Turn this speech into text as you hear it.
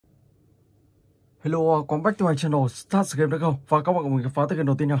Hello, welcome back to my channel Start Game được không? Và các bạn cùng mình khám phá tới game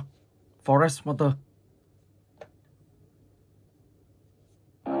đầu tiên nha. Forest Motor.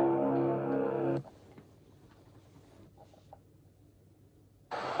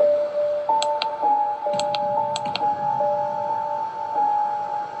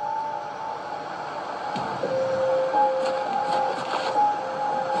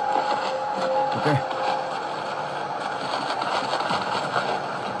 Ok.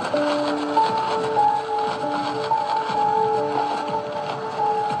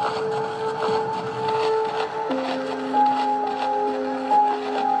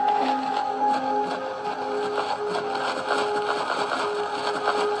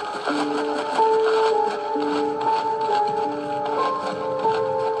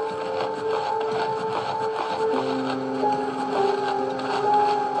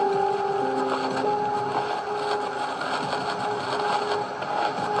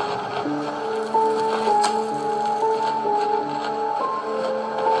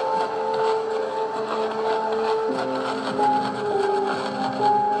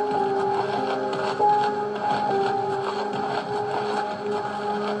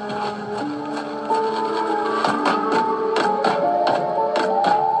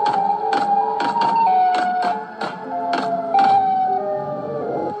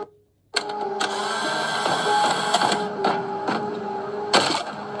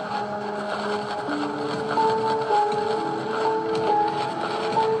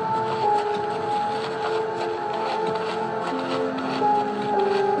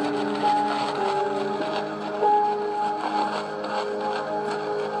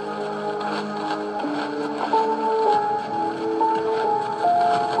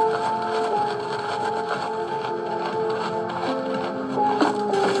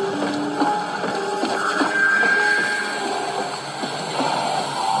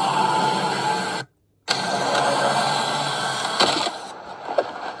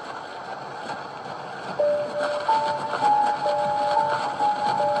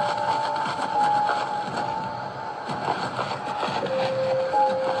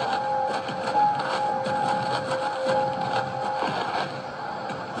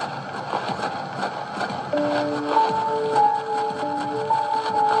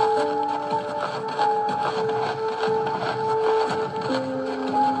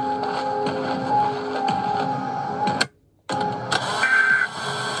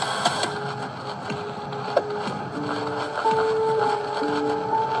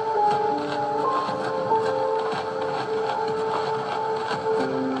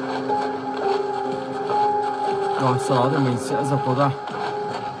 Rồi, sau đó thì mình sẽ dập cầu ra.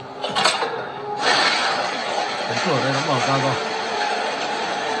 Cánh cửa đây nó mở ra rồi.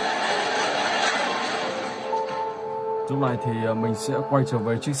 Lúc này thì mình sẽ quay trở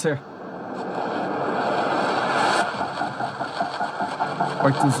về chiếc xe.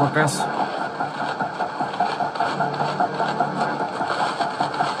 Quay to showcase.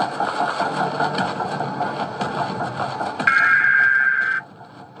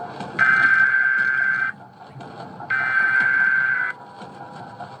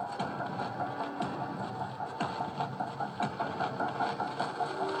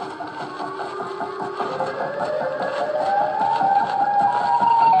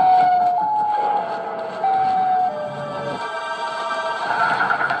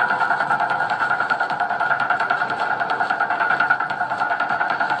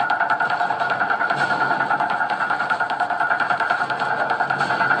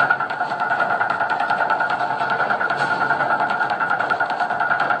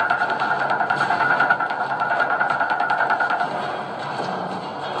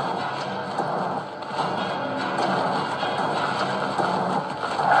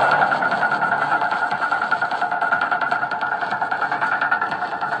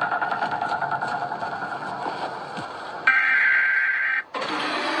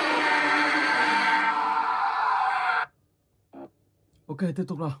 Ok, tiếp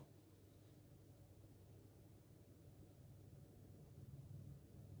tục nào.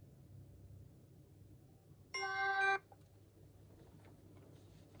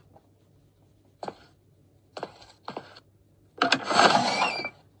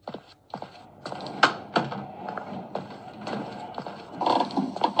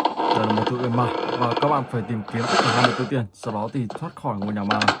 Đây là một tựa game ma và các bạn phải tìm kiếm tất cả 20 túi tiền, sau đó thì thoát khỏi ngôi nhà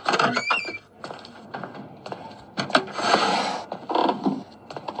ma này.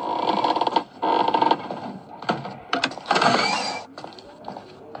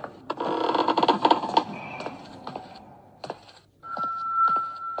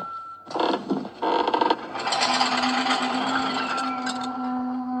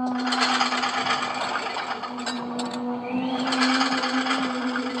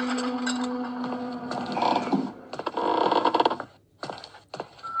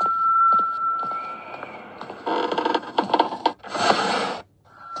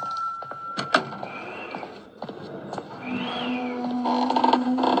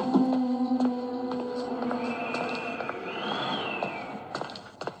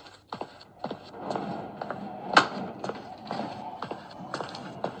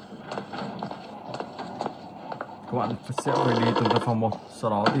 Các bạn sẽ phải đi từng căn phòng một, sau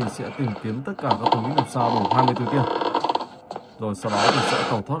đó thì sẽ tìm kiếm tất cả các túi làm sao đủ 20 túi tiền. Rồi sau đó thì sẽ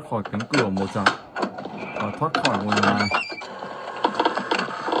tẩu thoát khỏi cánh cửa màu trắng và thoát khỏi ngôi nhà này.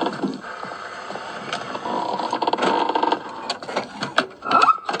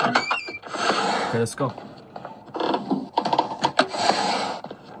 Okay, let's go.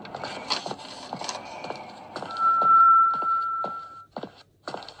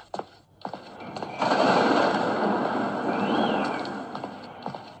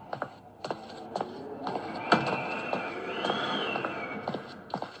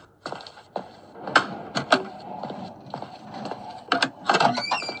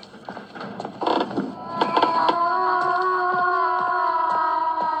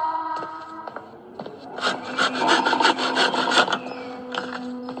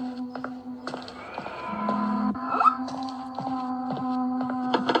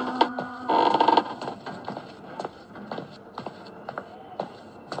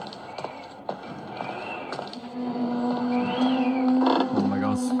 Oh my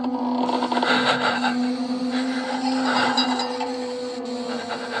gosh.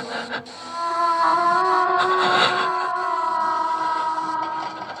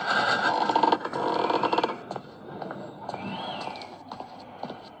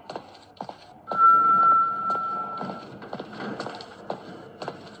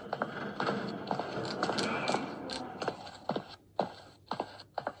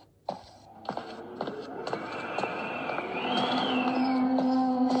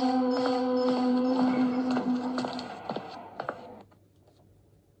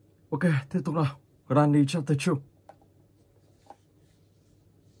 Ok, tiếp tục nào. Granny chapter 2.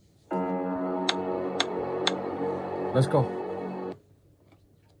 Let's go.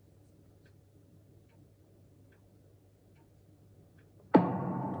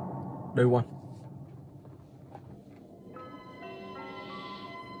 Day 1.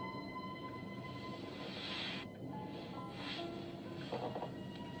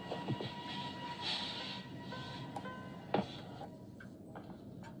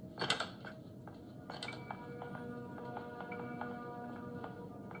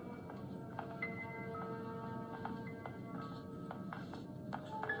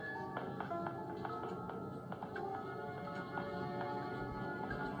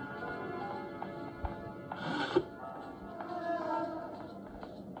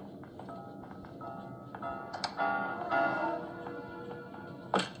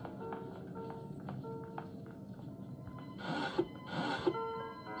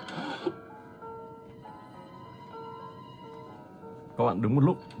 Các bạn đứng một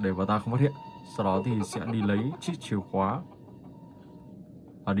lúc để bà ta không phát hiện. Sau đó thì sẽ đi lấy chiếc chìa khóa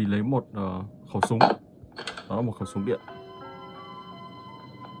và đi lấy một khẩu súng. Đó là một khẩu súng điện.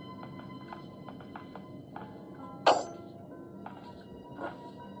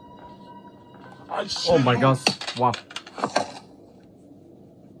 Oh my god. Wow.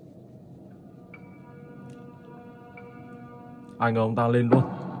 Ai ngờ ông ta lên luôn.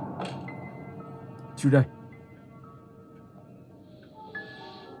 Chưa đây.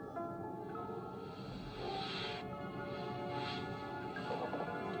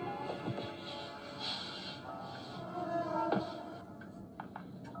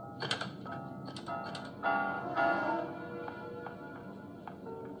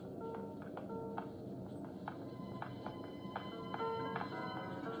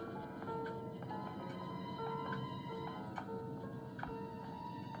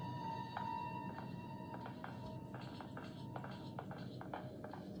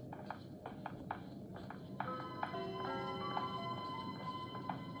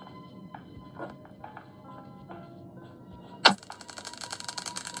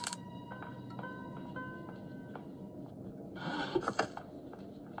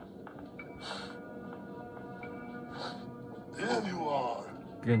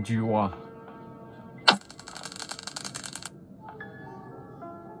 Genjiwa.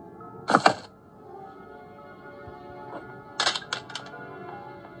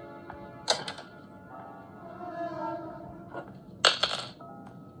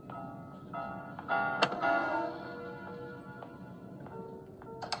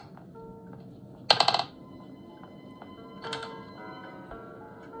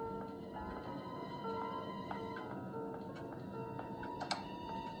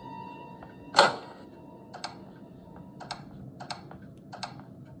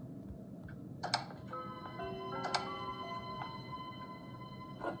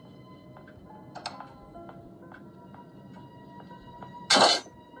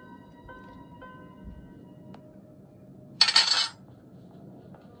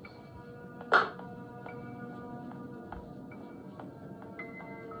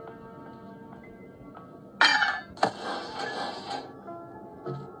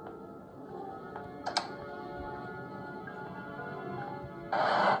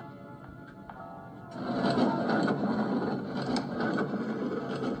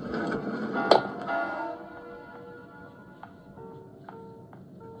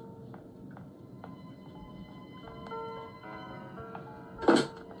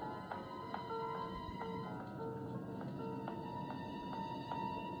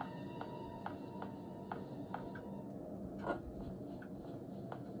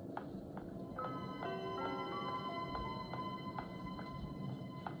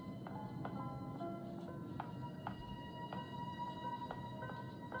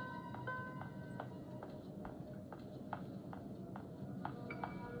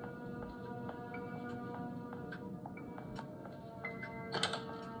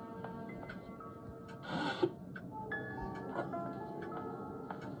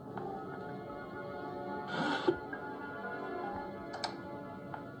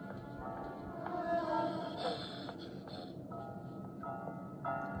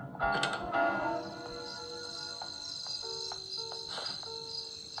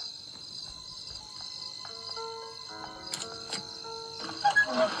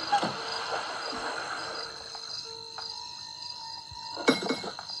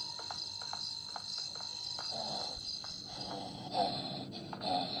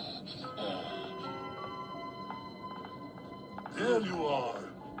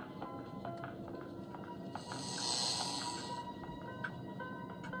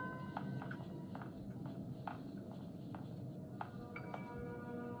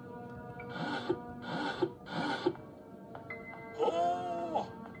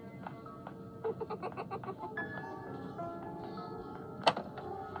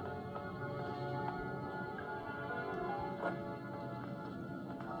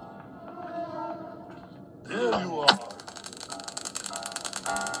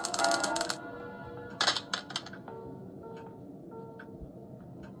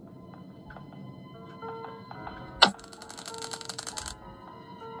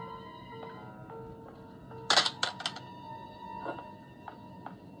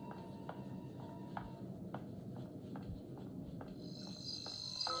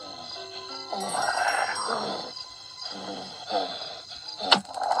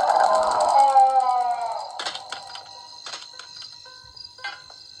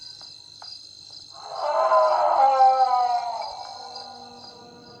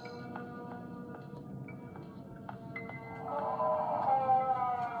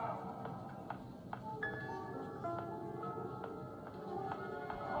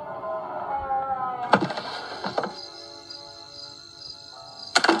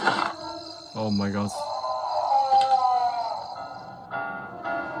 Oh my god.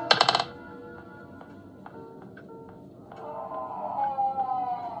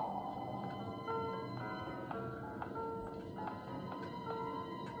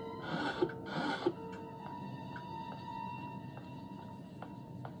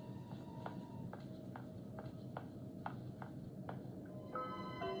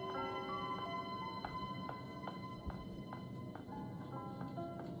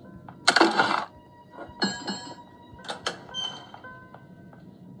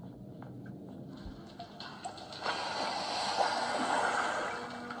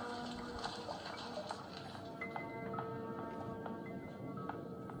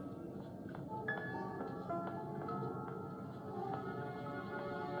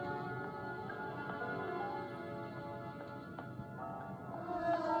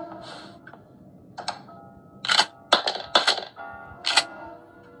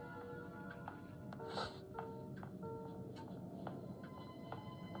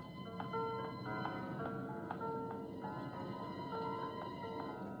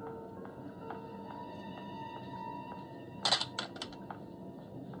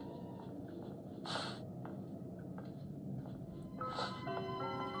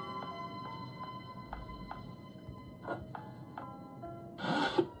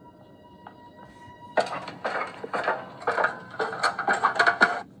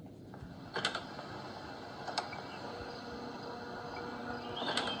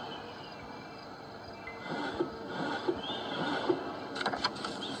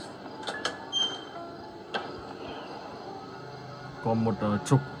 Còn một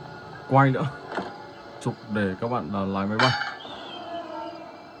trục quay nữa, trục để các bạn lái máy bay.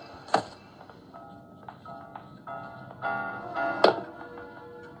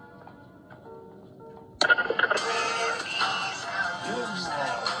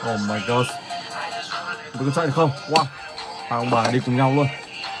 Oh my god, tôi có chạy được không? Wow, hai ông bà đi cùng nhau luôn.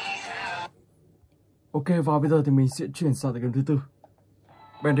 Ok, và bây giờ thì mình sẽ chuyển sang tới game thứ tư,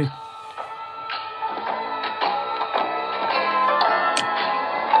 Bendy.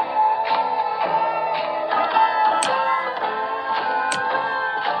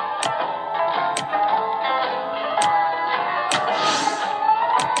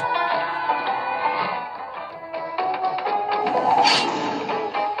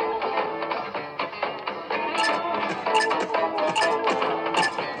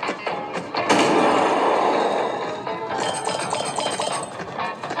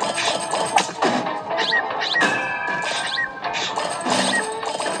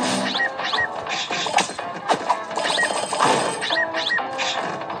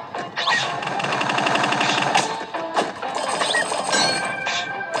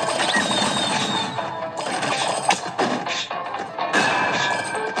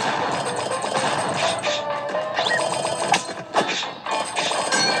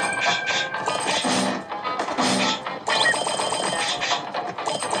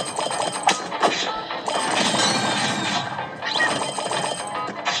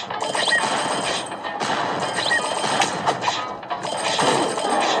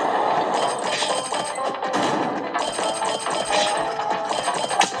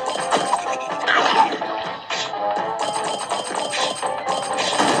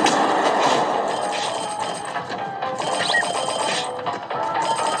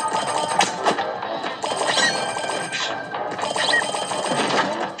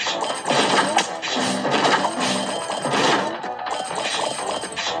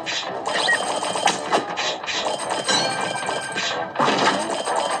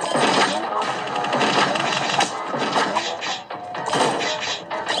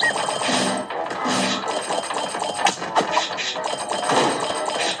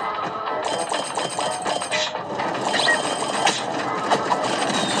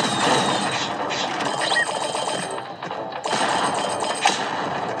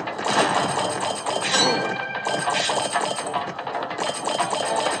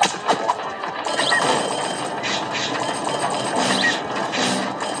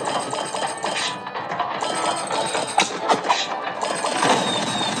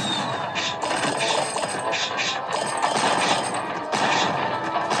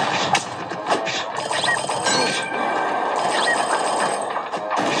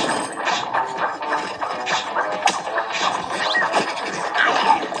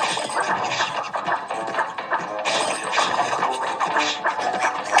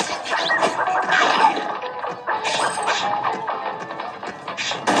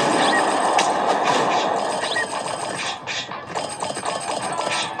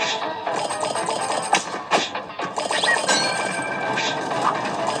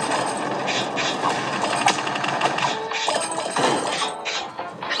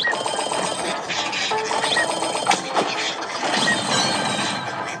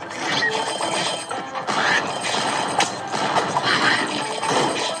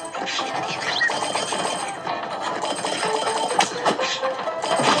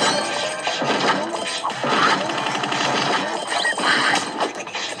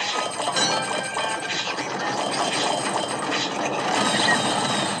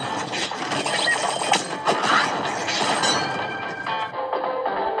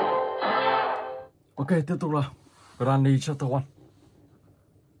 tiếp tục là Granny Chapter 1.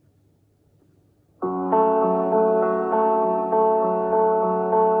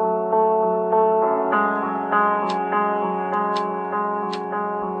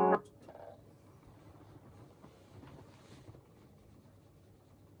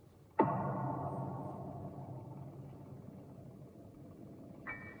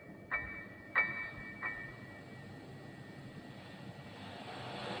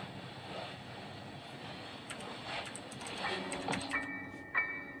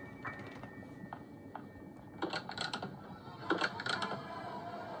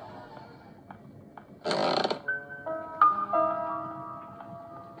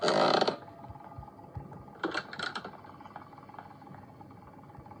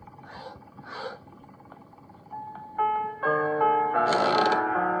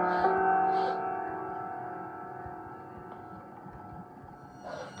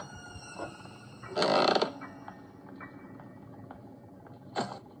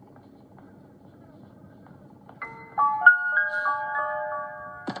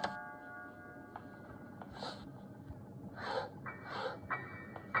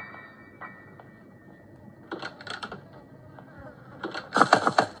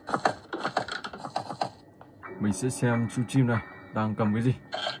 Mình sẽ xem chú chim này đang cầm cái gì.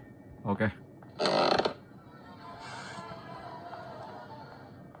 Ok.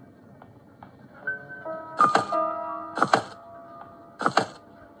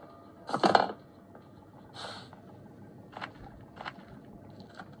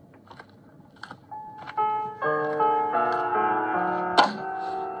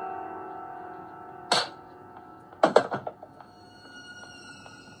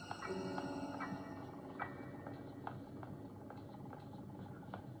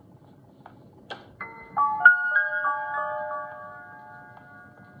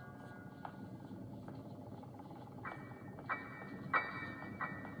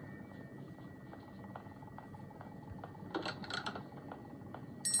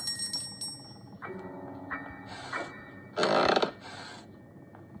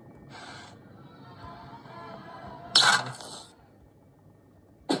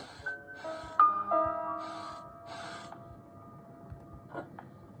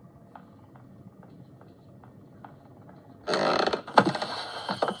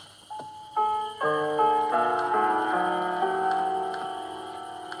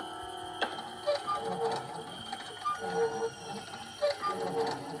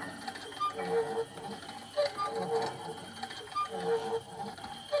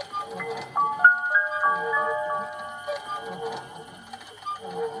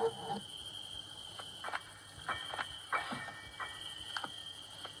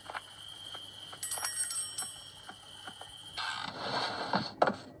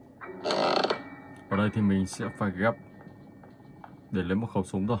 Ở đây thì mình sẽ phải ghép để lấy một khẩu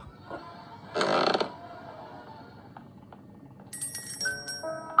súng rồi.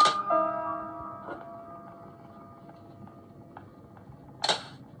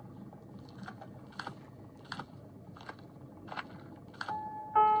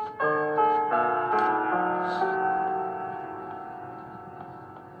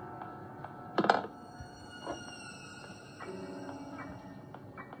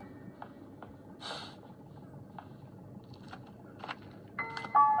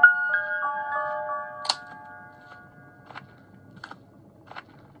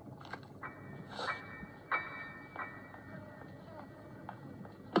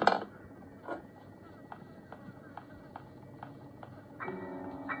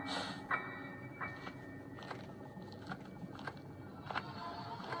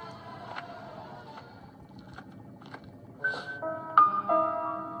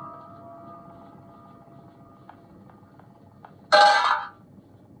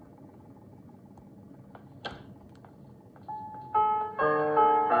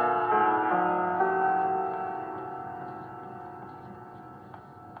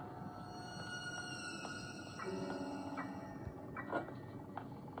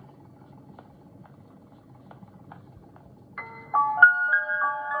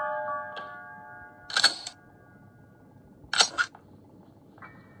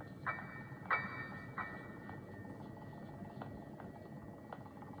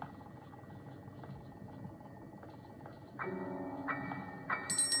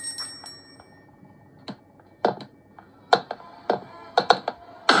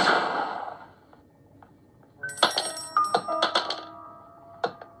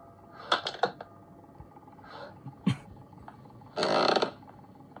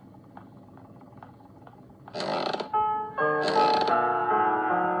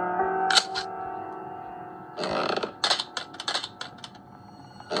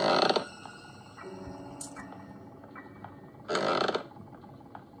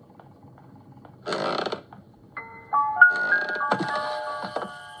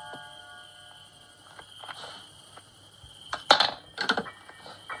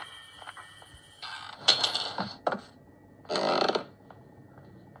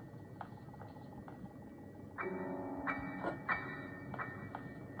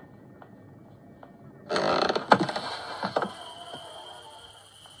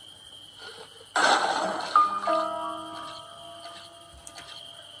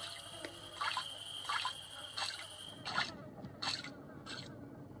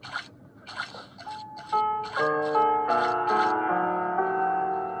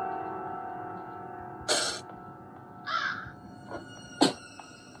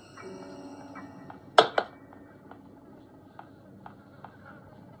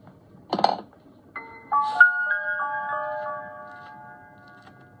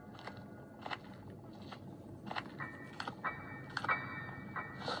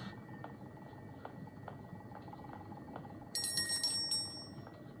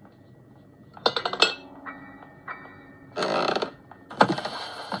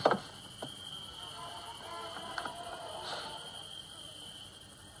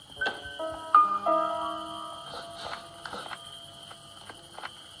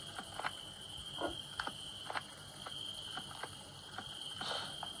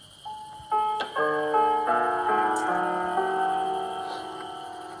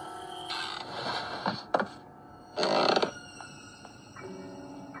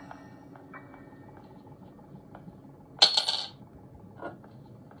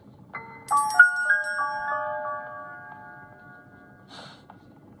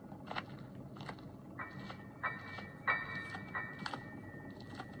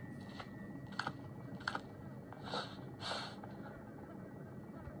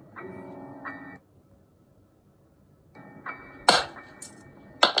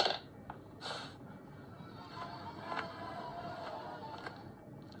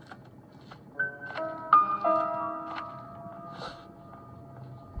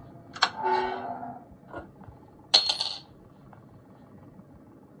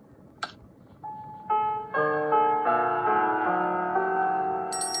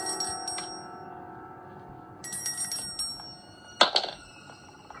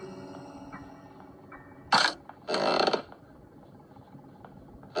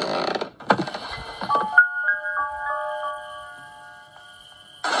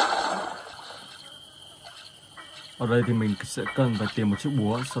 Ở đây thì mình sẽ cần phải tìm một chiếc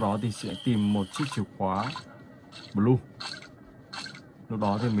búa, sau đó thì sẽ tìm một chiếc chìa khóa blue. Lúc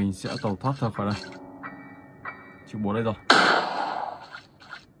đó thì mình sẽ tẩu thoát ra khỏi đây. Chiếc búa đây rồi.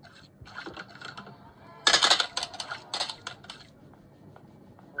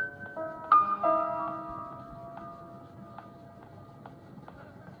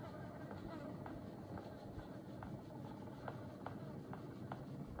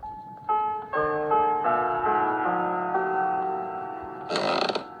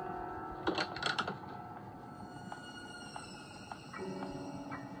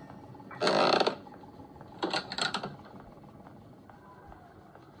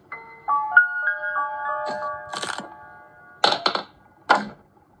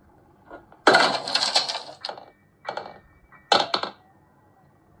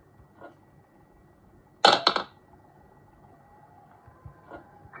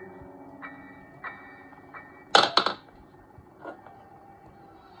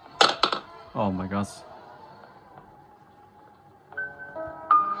 Oh my gosh.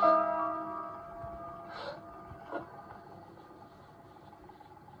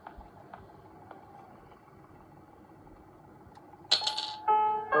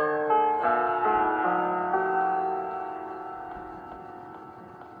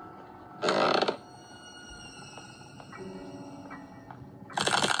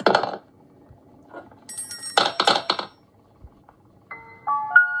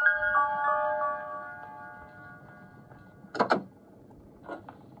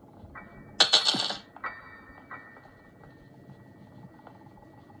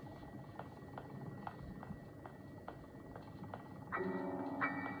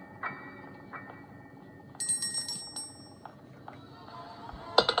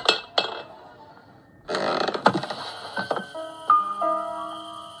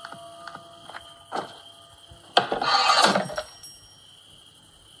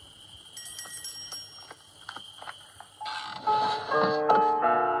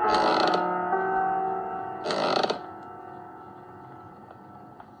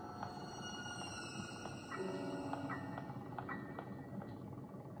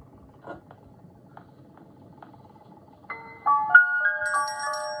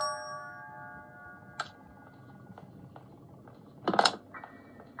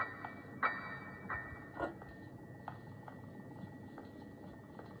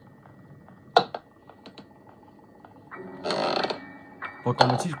 Và còn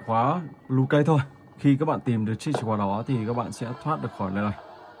một chiếc chìa khóa blue cây thôi. Khi các bạn tìm được chiếc chìa khóa đó thì các bạn sẽ thoát được khỏi nơi này.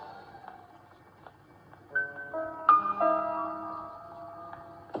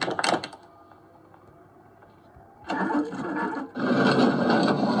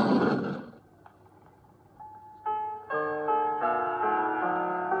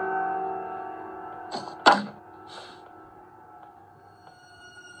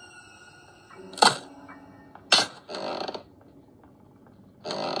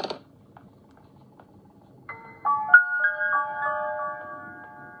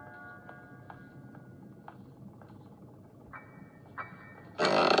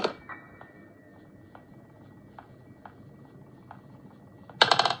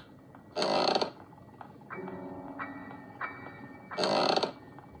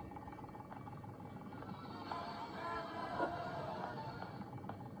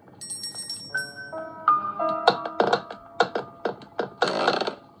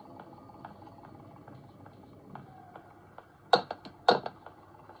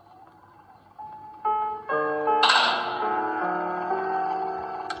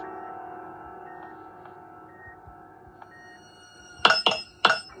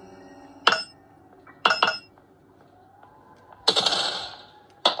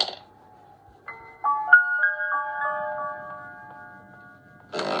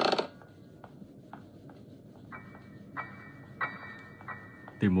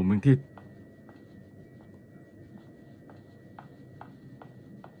 Tìm một miếng thịt.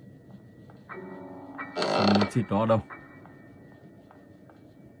 Còn miếng thịt đó ở đâu?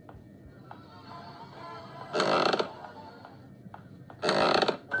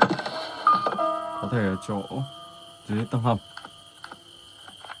 Có thể ở chỗ dưới tầng hầm.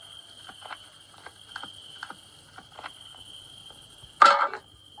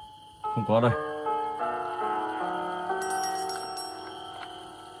 Không có đây.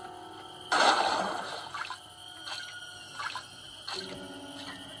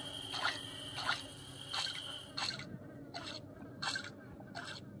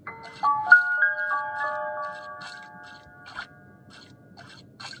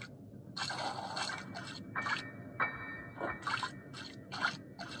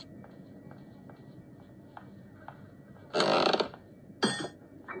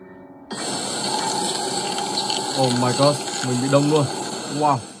 Oh my god, mình bị đông luôn.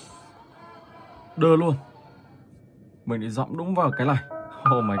 Wow. Đưa luôn. Mình bị dẫm đúng vào cái này.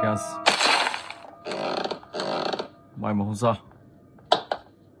 Oh my god. May mà không sao.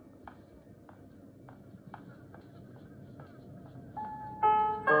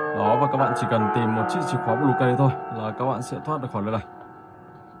 Đó, và các bạn chỉ cần tìm một chiếc chìa khóa blue cây thôi là các bạn sẽ thoát được khỏi nơi này.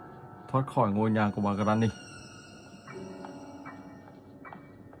 Thoát khỏi ngôi nhà của bà Granny.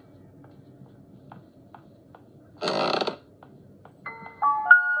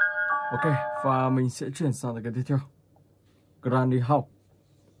 Ok, và mình sẽ chuyển sang cái tiếp theo. Granny House.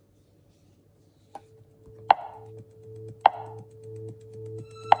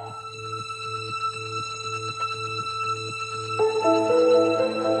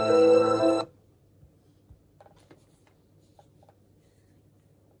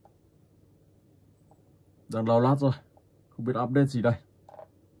 Đang lao lát rồi. Không biết update gì đây.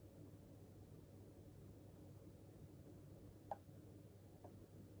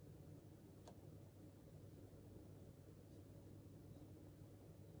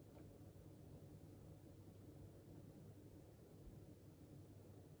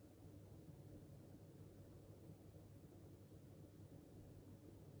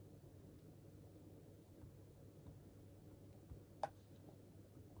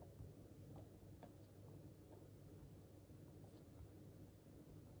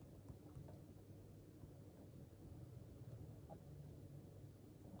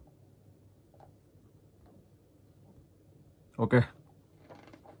 Ok.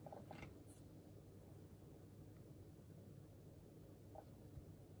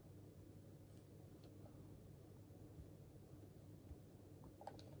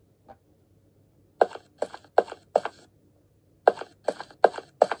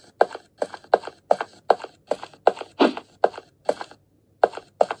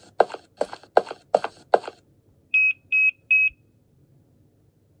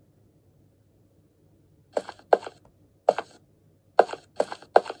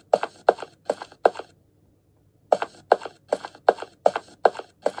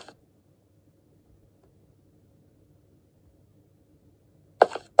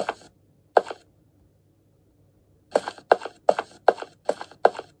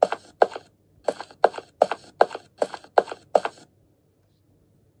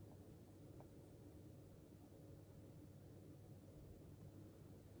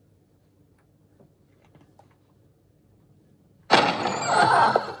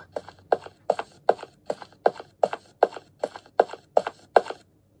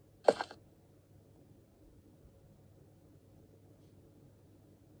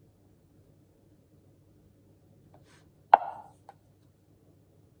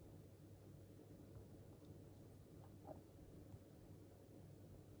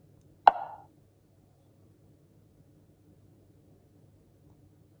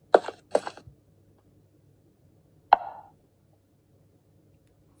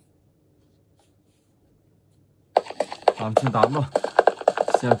 Tám trên 8 rồi.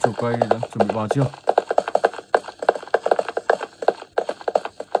 Xem chủ cây đã chuẩn bị vào chưa.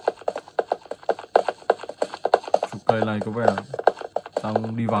 Chủ cây này có vẻ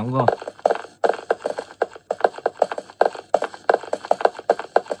đang đi vắng rồi.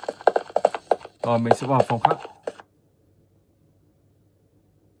 Rồi mình sẽ vào phòng khác.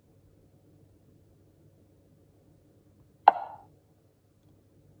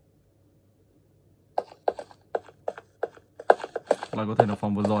 Này có thể là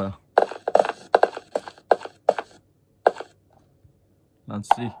phòng vừa rồi à?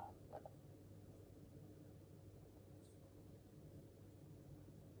 Nancy.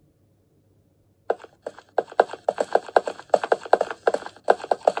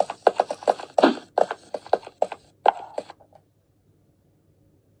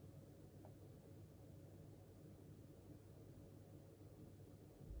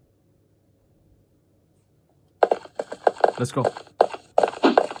 Let's go.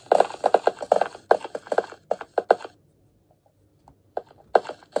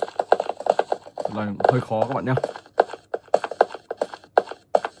 Cái này hơi khó các bạn nhé.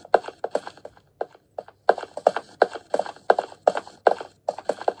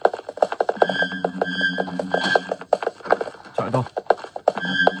 Chạy thôi.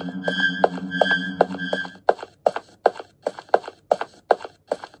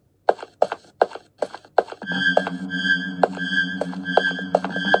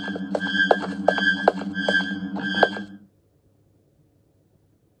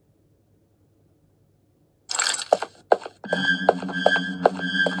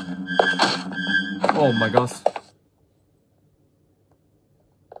 Oh my gosh.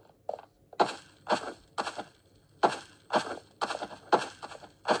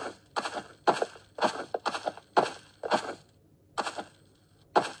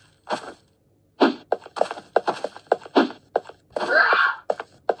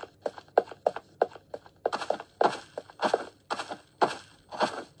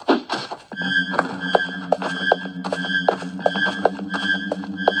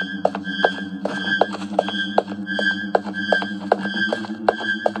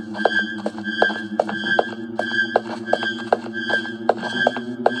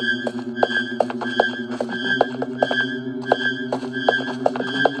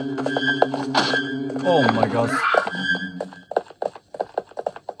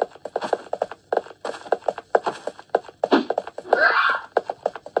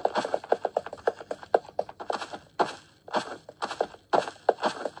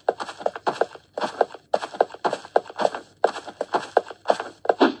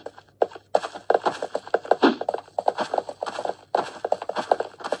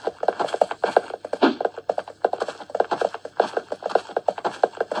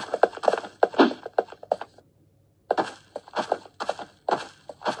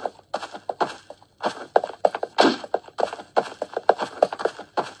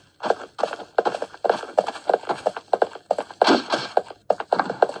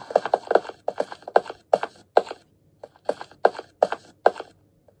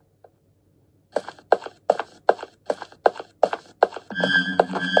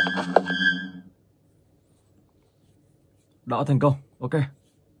 đã thành công. Ok.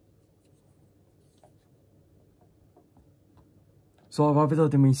 Rồi và bây giờ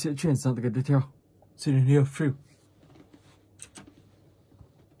thì mình sẽ chuyển sang cái tiếp theo. Siren here, free.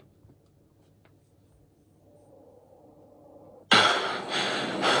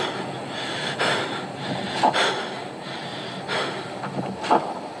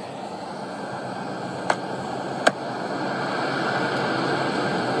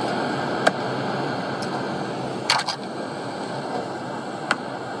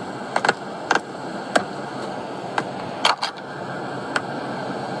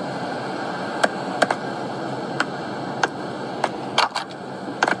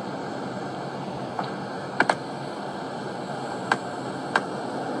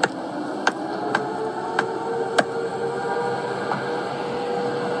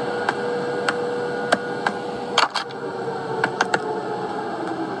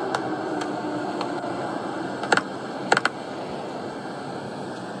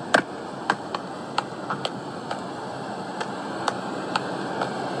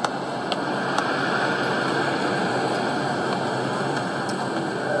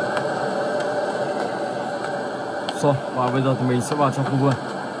 Rồi và bây giờ thì mình sẽ vào trong khu vườn.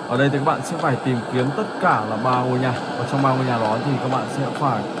 Ở đây thì các bạn sẽ phải tìm kiếm tất cả là 3 ngôi nhà. Và trong 3 ngôi nhà đó thì các bạn sẽ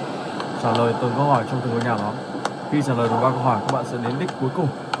phải trả lời từng câu hỏi trong từng ngôi nhà đó. Khi trả lời được 3 câu hỏi, các bạn sẽ đến đích cuối cùng.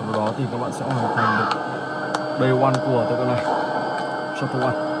 Và lúc đó thì các bạn sẽ hoàn thành được day one của tựa này. Chapter 1.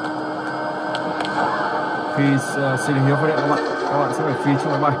 Khi Siren Hill phát hiện các bạn sẽ phải phi chiếc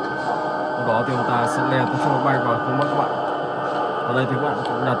máy bay. Lúc đó thì ông ta sẽ leo tới chiếc máy bay và không bắt các bạn. Ở đây thì các bạn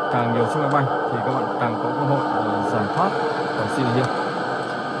cũng đặt càng nhiều chiếc máy bay thì các bạn càng có cơ hội giải thoát khỏi Siren Hill.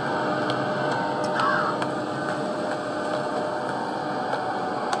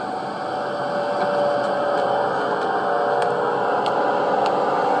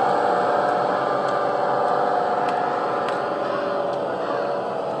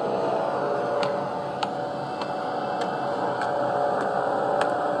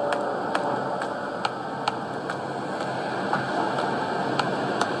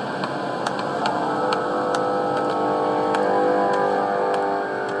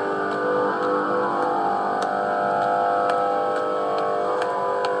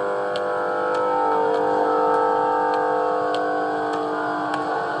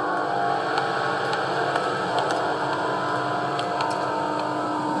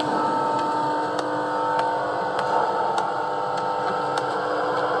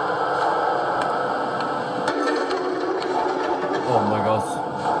 Oh my god.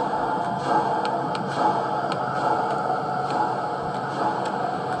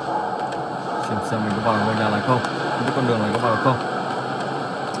 Xem mình có vào ngôi nhà này không, không biết con đường này có vào được không.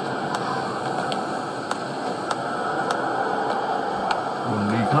 Đường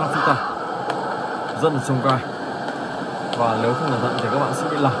đi khá là phức tạp, rất là chông gai, và nếu không cẩn thận thì các bạn sẽ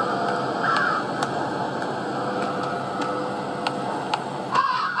bị lạc.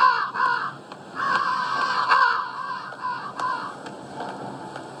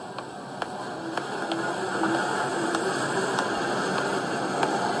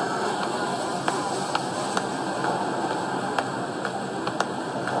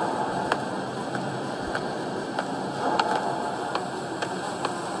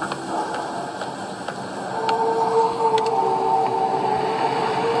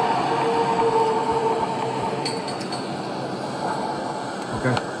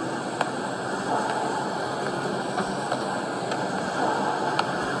 Ok.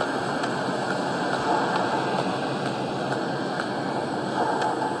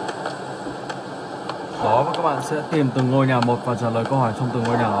 Đó, và các bạn sẽ tìm từng ngôi nhà một và trả lời câu hỏi trong từng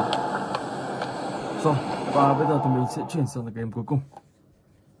ngôi nhà đó. Rồi, và bây giờ thì mình sẽ chuyển sang game cuối cùng.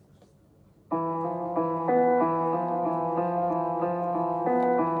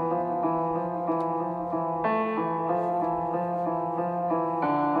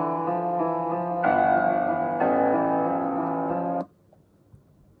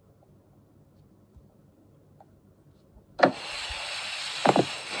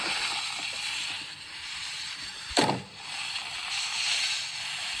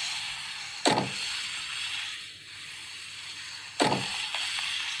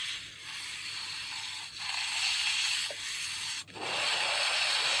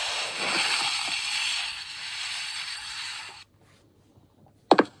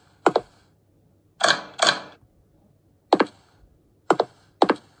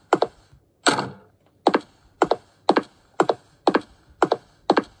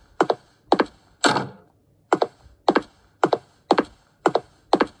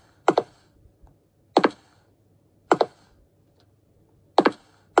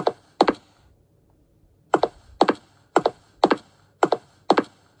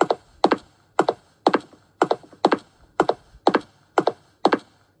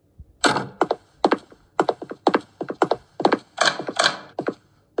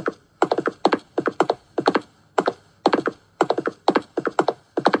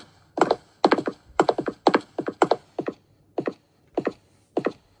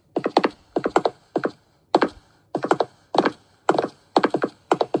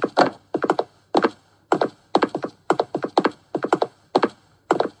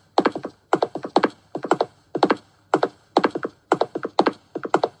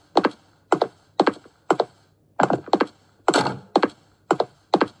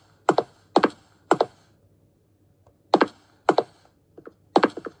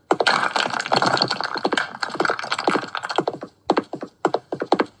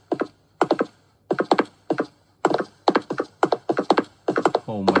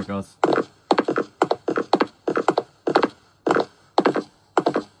 Oh my god.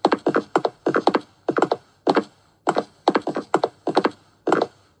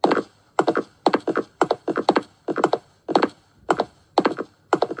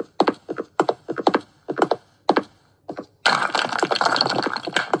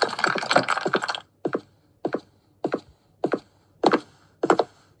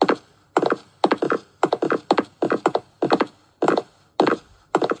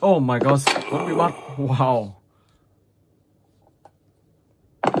 Oh my god, vẫn bị bắt. Wow.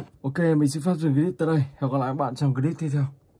 Ok, mình xin phép dừng clip tới đây. Hẹn gặp lại các bạn trong clip tiếp theo.